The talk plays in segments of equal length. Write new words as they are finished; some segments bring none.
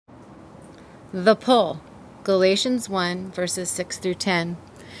The pull, Galatians 1, verses 6 through 10.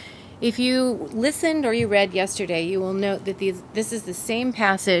 If you listened or you read yesterday, you will note that this is the same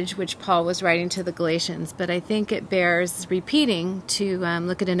passage which Paul was writing to the Galatians, but I think it bears repeating to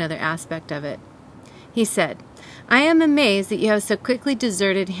look at another aspect of it. He said, "I am amazed that you have so quickly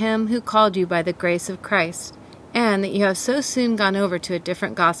deserted him who called you by the grace of Christ, and that you have so soon gone over to a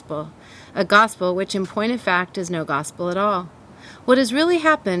different gospel, a gospel which in point of fact is no gospel at all. What has really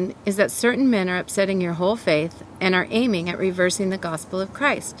happened is that certain men are upsetting your whole faith and are aiming at reversing the gospel of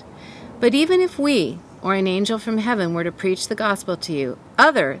Christ. But even if we, or an angel from heaven, were to preach the gospel to you,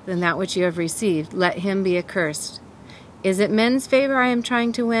 other than that which you have received, let him be accursed. Is it men's favor I am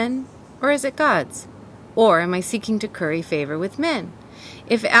trying to win, or is it God's? Or am I seeking to curry favor with men?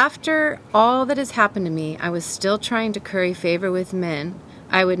 If after all that has happened to me, I was still trying to curry favor with men,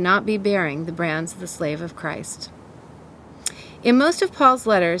 I would not be bearing the brands of the slave of Christ." In most of Paul's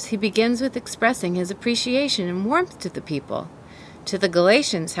letters, he begins with expressing his appreciation and warmth to the people. To the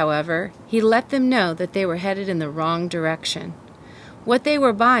Galatians, however, he let them know that they were headed in the wrong direction. What they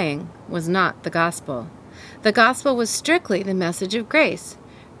were buying was not the gospel. The gospel was strictly the message of grace.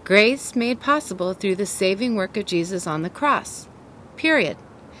 Grace made possible through the saving work of Jesus on the cross. Period.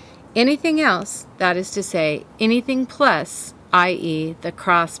 Anything else, that is to say, anything plus, i.e., the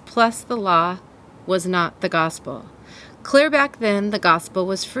cross plus the law, was not the gospel. Clear back then, the gospel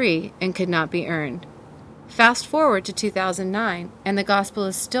was free and could not be earned. Fast forward to 2009, and the gospel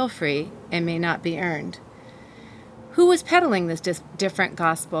is still free and may not be earned. Who was peddling this different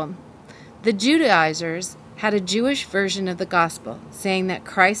gospel? The Judaizers had a Jewish version of the gospel, saying that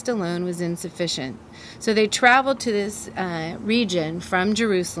Christ alone was insufficient. So they traveled to this region from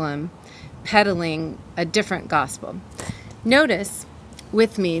Jerusalem, peddling a different gospel. Notice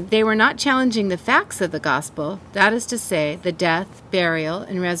with me, they were not challenging the facts of the gospel, that is to say, the death, burial,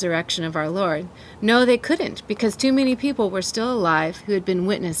 and resurrection of our Lord. No, they couldn't, because too many people were still alive who had been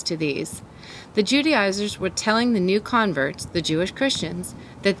witness to these. The Judaizers were telling the new converts, the Jewish Christians,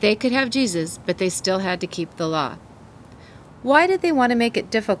 that they could have Jesus, but they still had to keep the law. Why did they want to make it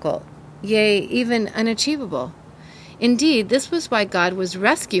difficult, yea, even unachievable? Indeed, this was why God was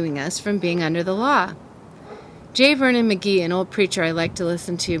rescuing us from being under the law. J. Vernon McGee, an old preacher I like to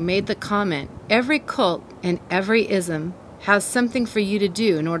listen to, made the comment, "Every cult and every ism has something for you to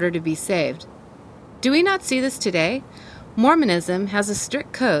do in order to be saved." Do we not see this today? Mormonism has a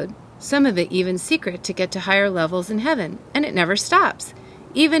strict code, some of it even secret, to get to higher levels in heaven, and it never stops.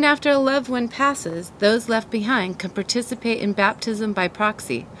 Even after a loved one passes, those left behind can participate in baptism by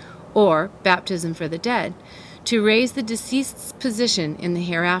proxy, or baptism for the dead, to raise the deceased's position in the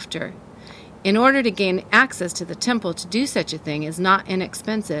hereafter. In order to gain access to the temple to do such a thing is not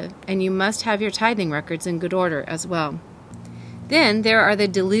inexpensive, and you must have your tithing records in good order as well. Then there are the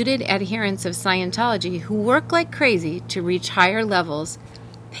deluded adherents of Scientology who work like crazy to reach higher levels,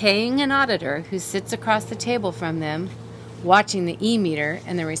 paying an auditor who sits across the table from them, watching the e-meter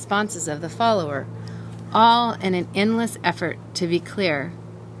and the responses of the follower, all in an endless effort to be clear.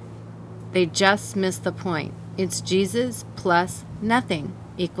 They just miss the point. It's Jesus plus nothing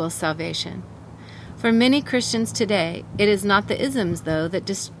equals salvation. For many Christians today, it is not the isms, though,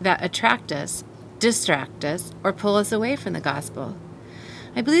 that attract us, distract us, or pull us away from the gospel.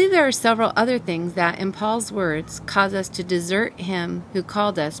 I believe there are several other things that, in Paul's words, cause us to desert him who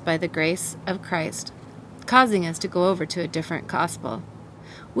called us by the grace of Christ, causing us to go over to a different gospel.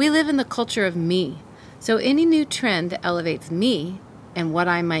 We live in the culture of me, so any new trend that elevates me and what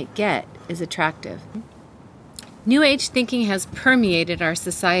I might get is attractive. New Age thinking has permeated our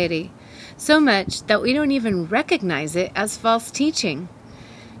society, so much that we don't even recognize it as false teaching.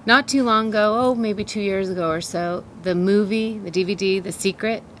 Not too long ago, maybe 2 years ago or so, the movie, the DVD, The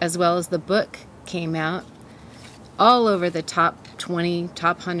Secret, as well as the book came out. All over the top 20,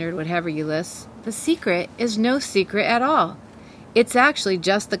 top 100, whatever you list. The Secret is no secret at all. It's actually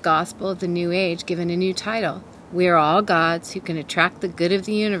just the gospel of the New Age given a new title. We are all gods who can attract the good of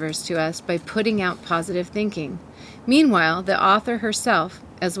the universe to us by putting out positive thinking. Meanwhile, the author herself,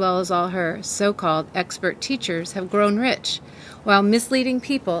 as well as all her so-called expert teachers, have grown rich, while misleading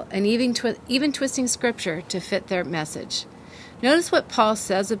people and even twisting scripture to fit their message. Notice what Paul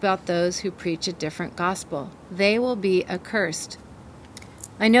says about those who preach a different gospel. They will be accursed.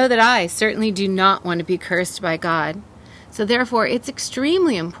 I know that I certainly do not want to be cursed by God. So therefore, it's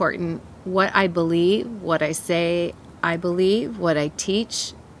extremely important what I believe, what I say I believe, what I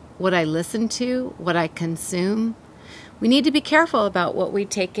teach, what I listen to, what I consume. We need to be careful about what we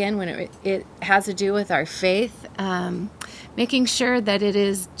take in when it has to do with our faith, making sure that it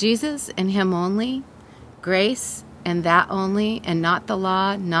is Jesus and Him only, grace, and that only, and not the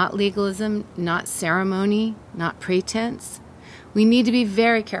law, not legalism, not ceremony, not pretense. We need to be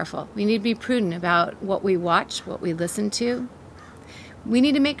very careful. We need to be prudent about what we watch, what we listen to. We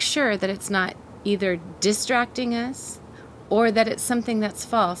need to make sure that it's not either distracting us or that it's something that's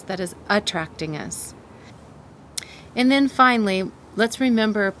false that is attracting us. And then finally, let's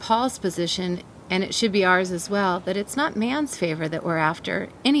remember Paul's position, and it should be ours as well, that it's not man's favor that we're after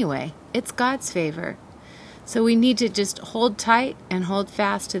anyway. It's God's favor. So we need to just hold tight and hold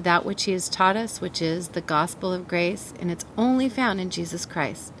fast to that which he has taught us, which is the gospel of grace, and it's only found in Jesus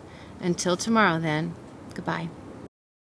Christ. Until tomorrow then, goodbye.